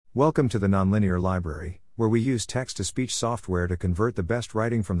Welcome to the Nonlinear Library, where we use text-to-speech software to convert the best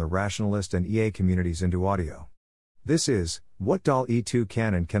writing from the Rationalist and EA communities into audio. This is What DALL-E 2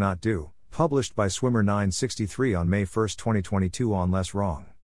 Can and Cannot Do, published by Swimmer963 on May 1, 2022 on LessWrong.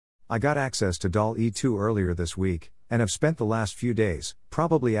 I got access to DALL-E 2 earlier this week, and have spent the last few days,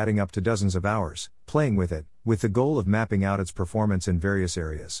 probably adding up to dozens of hours, playing with it, with the goal of mapping out its performance in various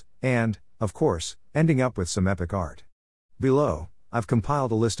areas, and, of course, ending up with some epic art. Below, I've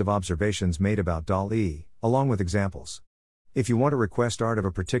compiled a list of observations made about DALL-E, along with examples. If you want to request art of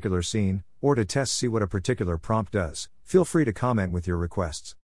a particular scene, or to see what a particular prompt does, feel free to comment with your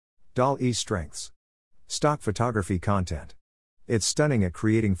requests. DALL-E's strengths. Stock photography content. It's stunning at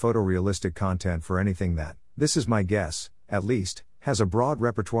creating photorealistic content for anything that, this is my guess, at least, has a broad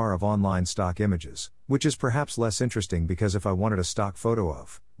repertoire of online stock images, which is perhaps less interesting because if I wanted a stock photo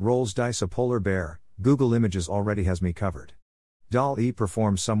of, rolls dice a polar bear, Google Images already has me covered. DALL-E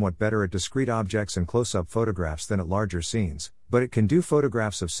performs somewhat better at discrete objects and close-up photographs than at larger scenes, but it can do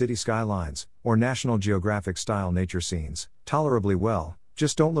photographs of city skylines, or National Geographic-style nature scenes, tolerably well,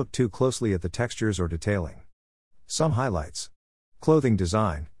 just don't look too closely at the textures or detailing. Some highlights. Clothing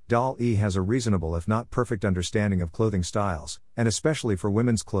design. DALL-E has a reasonable if not perfect understanding of clothing styles, and especially for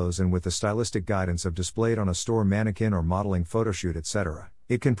women's clothes and with the stylistic guidance of displayed on a store mannequin or modeling photoshoot etc.,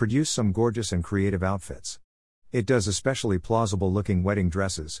 it can produce some gorgeous and creative outfits. It does especially plausible-looking wedding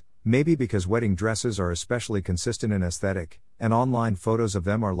dresses, maybe because wedding dresses are especially consistent in aesthetic, and online photos of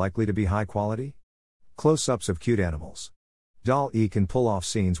them are likely to be high quality. Close-ups of cute animals. DALL-E can pull off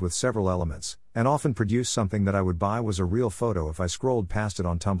scenes with several elements, and often produce something that I would buy was a real photo if I scrolled past it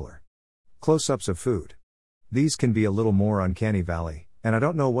on Tumblr. Close-ups of food. These can be a little more uncanny valley, and I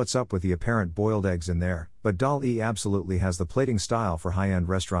don't know what's up with the apparent boiled eggs in there, but DALL-E absolutely has the plating style for high-end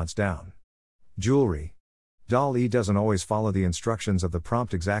restaurants. Jewelry. DALL-E doesn't always follow the instructions of the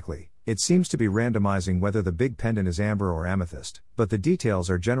prompt exactly, it seems to be randomizing whether the big pendant is amber or amethyst, but the details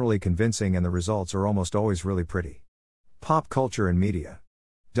are generally convincing and the results are almost always really pretty. Pop culture and media.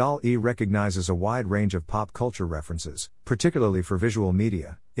 DALL-E recognizes a wide range of pop culture references, particularly for visual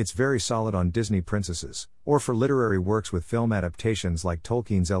media. It's very solid on Disney princesses, or for literary works with film adaptations like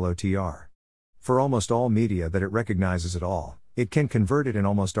Tolkien's LOTR. For almost all media that it recognizes at all, it can convert it in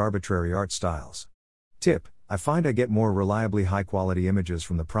almost arbitrary art styles. Tip: I find I get more reliably high-quality images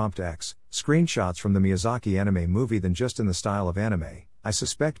from the prompt X, screenshots from the Miyazaki anime movie than just in the style of anime, I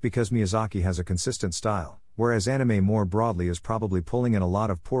suspect because Miyazaki has a consistent style, whereas anime more broadly is probably pulling in a lot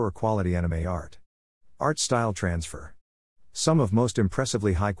of poorer quality anime art. Art style transfer. Some of most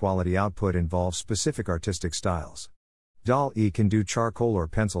impressively high-quality output involves specific artistic styles. DALL-E can do charcoal or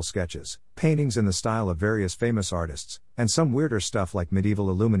pencil sketches, paintings in the style of various famous artists, and some weirder stuff like medieval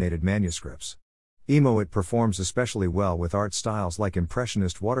illuminated manuscripts. It performs especially well with art styles like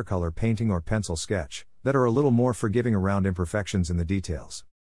impressionist watercolor painting or pencil sketch, that are a little more forgiving around imperfections in the details.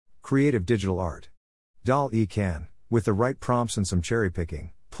 Creative digital art. DALL-E can, with the right prompts and some cherry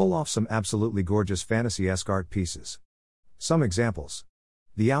picking, pull off some absolutely gorgeous fantasy-esque art pieces. Some examples.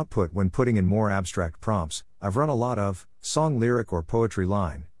 The output when putting in more abstract prompts, I've run a lot of, song lyric or poetry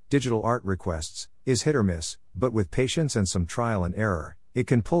line, digital art requests, is hit or miss, but with patience and some trial and error, it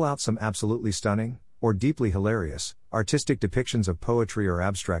can pull out some absolutely stunning, or deeply hilarious, artistic depictions of poetry or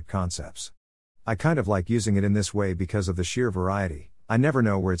abstract concepts. I kind of like using it in this way because of the sheer variety. I never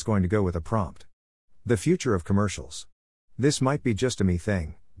know where it's going to go with a prompt. The future of commercials. This might be just a me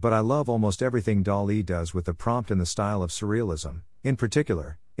thing, but I love almost everything DALL-E does with the prompt in the style of surrealism, in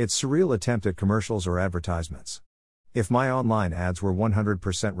particular, its surreal attempt at commercials or advertisements. If my online ads were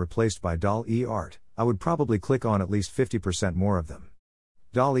 100% replaced by DALL-E art, I would probably click on at least 50% more of them.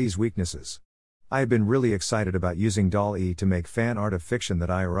 DALL-E's weaknesses. I have been really excited about using DALL-E to make fan art of fiction that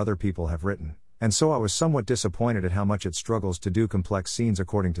I or other people have written, and so I was somewhat disappointed at how much it struggles to do complex scenes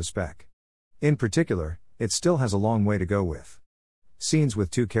according to spec. In particular, it still has a long way to go with scenes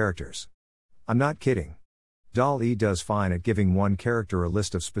with two characters. I'm not kidding. DALL-E does fine at giving one character a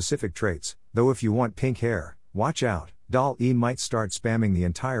list of specific traits, though if you want pink hair, watch out, DALL-E might start spamming the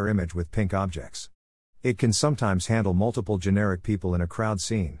entire image with pink objects. It can sometimes handle multiple generic people in a crowd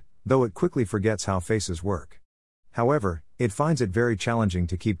scene, though it quickly forgets how faces work. However, it finds it very challenging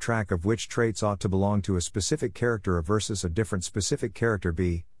to keep track of which traits ought to belong to a specific character versus a different specific character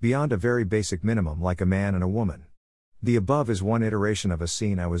beyond a very basic minimum like a man and a woman. The above is one iteration of a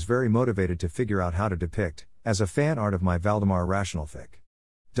scene I was very motivated to figure out how to depict, as a fan art of my Valdemar Rationalfic.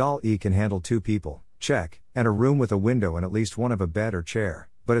 DALL-E can handle two people, check, and a room with a window and at least one of a bed or chair,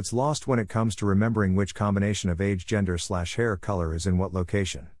 but it's lost when it comes to remembering which combination of age, gender/hair color is in what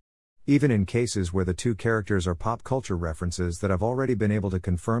location. Even in cases where the two characters are pop culture references that I've already been able to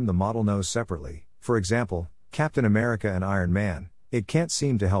confirm the model knows separately, for example, Captain America and Iron Man, it can't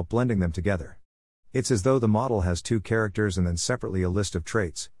seem to help blending them together. It's as though the model has two characters and then separately a list of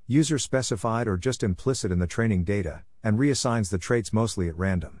traits, user-specified or just implicit in the training data, and reassigns the traits mostly at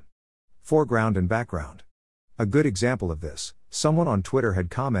random. Foreground and background. A good example of this, someone on Twitter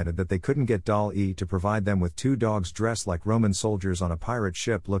had commented that they couldn't get DALL-E to provide them with two dogs dressed like Roman soldiers on a pirate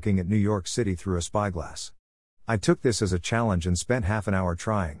ship looking at New York City through a spyglass. I took this as a challenge and spent half an hour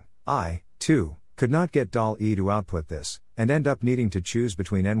trying. I, too, could not get DALL-E to output this, and end up needing to choose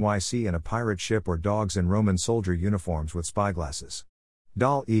between NYC and a pirate ship or dogs in Roman soldier uniforms with spyglasses.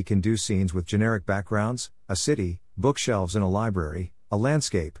 DALL-E can do scenes with generic backgrounds, a city, bookshelves in a library, a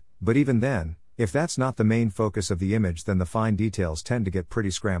landscape, but even then, if that's not the main focus of the image, then the fine details tend to get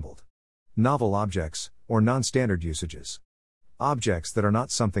pretty scrambled. Novel objects, or non-standard usages. Objects that are not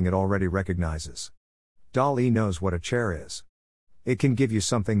something it already recognizes. DALL-E knows what a chair is. It can give you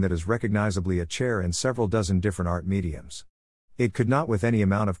something that is recognizably a chair in several dozen different art mediums. It could not with any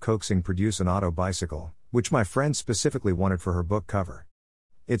amount of coaxing produce an auto bicycle, which my friend specifically wanted for her book cover.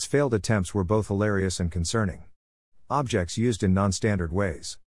 Its failed attempts were both hilarious and concerning. Objects used in non-standard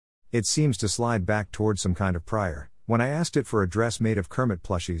ways. It seems to slide back towards some kind of prior. When I asked it for a dress made of Kermit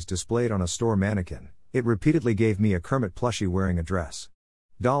plushies displayed on a store mannequin, it repeatedly gave me a Kermit plushie wearing a dress.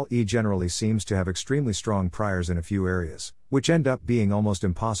 DALL-E generally seems to have extremely strong priors in a few areas, which end up being almost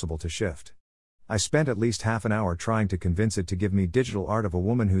impossible to shift. I spent at least half an hour trying to convince it to give me digital art of a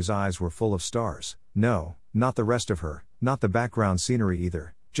woman whose eyes were full of stars. No, not the rest of her, not the background scenery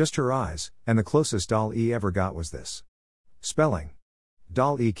either, just her eyes, and the closest DALL-E ever got was this. Spelling.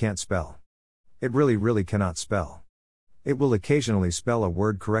 DALL-E can't spell. It really cannot spell. It will occasionally spell a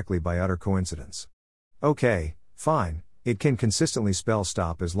word correctly by utter coincidence. Okay, fine, it can consistently spell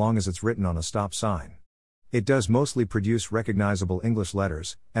stop as long as it's written on a stop sign. It does mostly produce recognizable English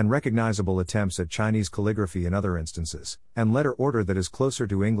letters, and recognizable attempts at Chinese calligraphy in other instances, and letter order that is closer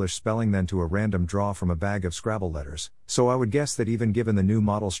to English spelling than to a random draw from a bag of Scrabble letters, so I would guess that even given the new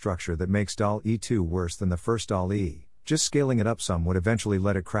model structure that makes DALL-E 2 worse than the first DALL-E, just scaling it up some would eventually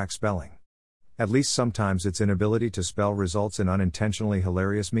let it crack spelling. At least sometimes its inability to spell results in unintentionally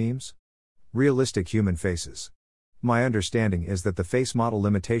hilarious memes. Realistic human faces. My understanding is that the face model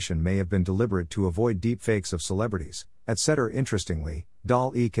limitation may have been deliberate to avoid deepfakes of celebrities, etc. Interestingly,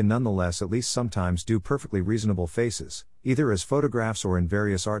 DALL-E can nonetheless at least sometimes do perfectly reasonable faces, either as photographs or in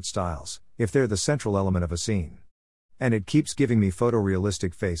various art styles, if they're the central element of a scene. And it keeps giving me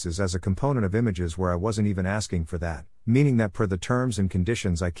photorealistic faces as a component of images where I wasn't even asking for that, meaning that per the terms and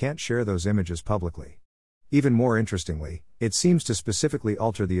conditions I can't share those images publicly. Even more interestingly, it seems to specifically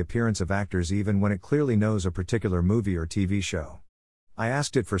alter the appearance of actors even when it clearly knows a particular movie or TV show. I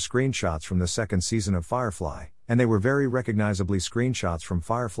asked it for screenshots from the second season of Firefly, and they were very recognizably screenshots from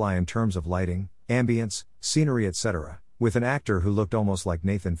Firefly in terms of lighting, ambience, scenery, etc., with an actor who looked almost like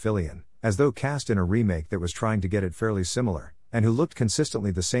Nathan Fillion, as though cast in a remake that was trying to get it fairly similar, and who looked consistently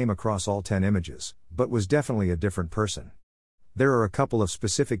the same across all 10 images, but was definitely a different person. There are a couple of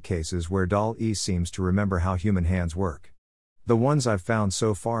specific cases where DALL-E seems to remember how human hands work. The ones I've found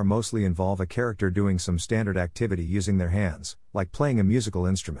so far mostly involve a character doing some standard activity using their hands, like playing a musical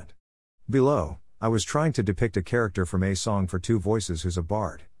instrument. Below, I was trying to depict a character from A Song for Two Voices who's a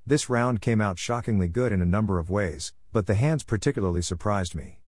bard. This round came out shockingly good in a number of ways, but the hands particularly surprised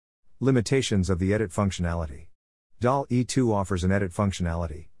me. Limitations of the edit functionality. DALL-E 2 offers an edit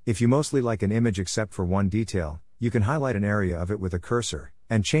functionality. If you mostly like an image except for one detail, you can highlight an area of it with a cursor,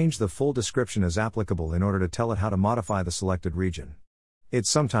 and change the full description as applicable in order to tell it how to modify the selected region. It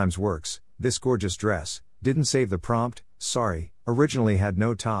sometimes works. This gorgeous dress didn't save the prompt, sorry, originally had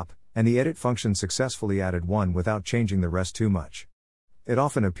no top, and the edit function successfully added one without changing the rest too much. It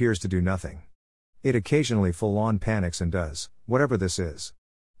often appears to do nothing. It occasionally full-on panics and does whatever this is.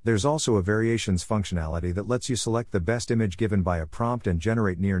 There's also a variations functionality that lets you select the best image given by a prompt and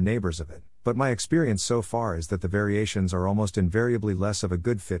generate near neighbors of it, but my experience so far is that the variations are almost invariably less of a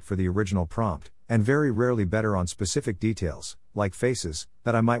good fit for the original prompt, and very rarely better on specific details, like faces,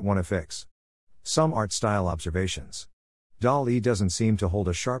 that I might want to fix. Some art style observations. DALL-E doesn't seem to hold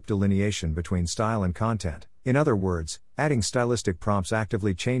a sharp delineation between style and content. In other words, adding stylistic prompts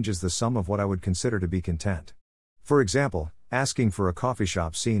actively changes the sum of what I would consider to be content. For example, asking for a coffee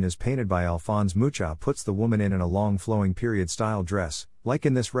shop scene as painted by Alphonse Mucha puts the woman in a long flowing period-style dress, like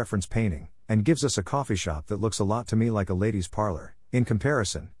in this reference painting, and gives us a coffee shop that looks a lot to me like a ladies' parlor. In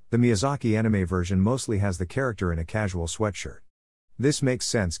comparison, the Miyazaki anime version mostly has the character in a casual sweatshirt. This makes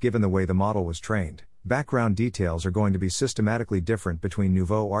sense given the way the model was trained, background details are going to be systematically different between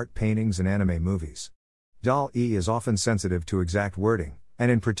nouveau art paintings and anime movies. DALL-E is often sensitive to exact wording, and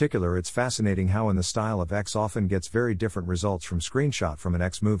in particular it's fascinating how in the style of X often gets very different results from screenshot from an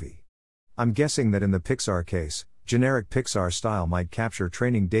X movie. I'm guessing that in the Pixar case, generic Pixar style might capture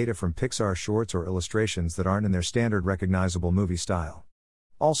training data from Pixar shorts or illustrations that aren't in their standard recognizable movie style.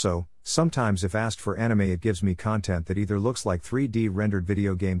 Also, sometimes if asked for anime it gives me content that either looks like 3D rendered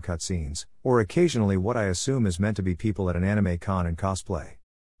video game cutscenes, or occasionally what I assume is meant to be people at an anime con in cosplay.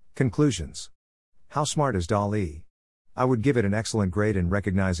 Conclusions. How smart is DALL-E? I would give it an excellent grade in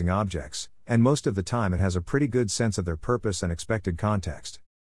recognizing objects, and most of the time it has a pretty good sense of their purpose and expected context.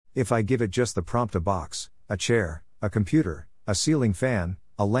 If I give it just the prompt, a box, a chair, a computer, a ceiling fan,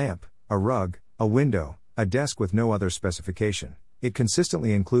 a lamp, a rug, a window, a desk with no other specification, it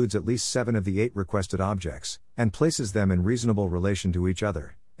consistently includes at least 7 of the 8 requested objects, and places them in reasonable relation to each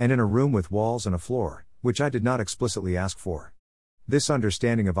other, and in a room with walls and a floor, which I did not explicitly ask for. This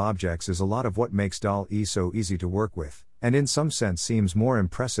understanding of objects is a lot of what makes DALL-E so easy to work with, and in some sense seems more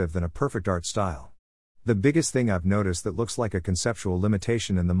impressive than a perfect art style. The biggest thing I've noticed that looks like a conceptual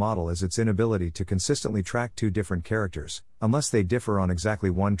limitation in the model is its inability to consistently track 2 different characters, unless they differ on exactly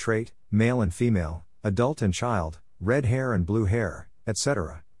one trait, male and female, adult and child, red hair and blue hair,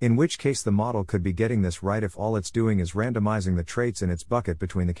 etc., in which case the model could be getting this right if all it's doing is randomizing the traits in its bucket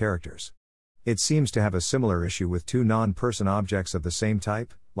between the characters. It seems to have a similar issue with 2 non-person objects of the same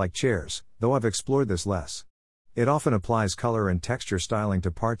type, like chairs, though I've explored this less. It often applies color and texture styling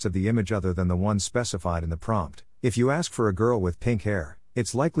to parts of the image other than the ones specified in the prompt. If you ask for a girl with pink hair,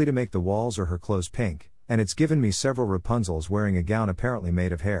 it's likely to make the walls or her clothes pink, and it's given me several Rapunzels wearing a gown apparently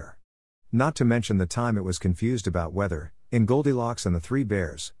made of hair. Not to mention the time it was confused about whether, in Goldilocks and the 3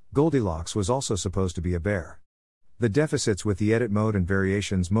 Bears, Goldilocks was also supposed to be a bear. The deficits with the edit mode and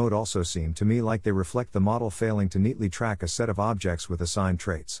variations mode also seem to me like they reflect the model failing to neatly track a set of objects with assigned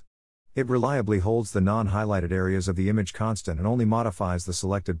traits. It reliably holds the non-highlighted areas of the image constant and only modifies the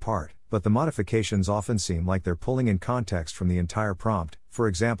selected part, but the modifications often seem like they're pulling in context from the entire prompt. For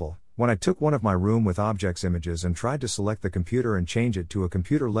example, when I took one of my room with objects images and tried to select the computer and change it to a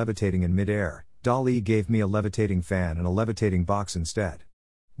computer levitating in mid-air, DALL-E gave me a levitating fan and a levitating box instead.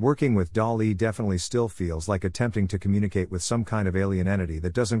 Working with DALL-E definitely still feels like attempting to communicate with some kind of alien entity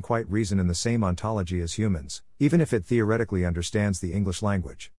that doesn't quite reason in the same ontology as humans, even if it theoretically understands the English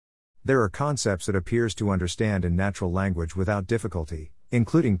language. There are concepts it appears to understand in natural language without difficulty,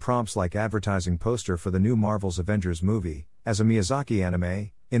 including prompts like advertising poster for the new Marvel's Avengers movie, as a Miyazaki anime,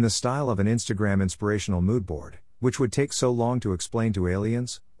 in the style of an Instagram inspirational mood board, which would take so long to explain to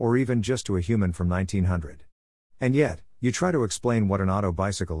aliens, or even just to a human from 1900. And yet, you try to explain what an auto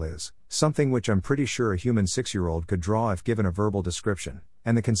bicycle is, something which I'm pretty sure a human 6-year-old could draw if given a verbal description,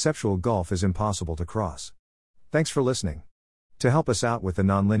 and the conceptual gulf is impossible to cross. Thanks for listening. To help us out with the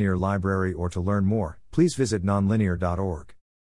Nonlinear Library or to learn more, please visit nonlinear.org.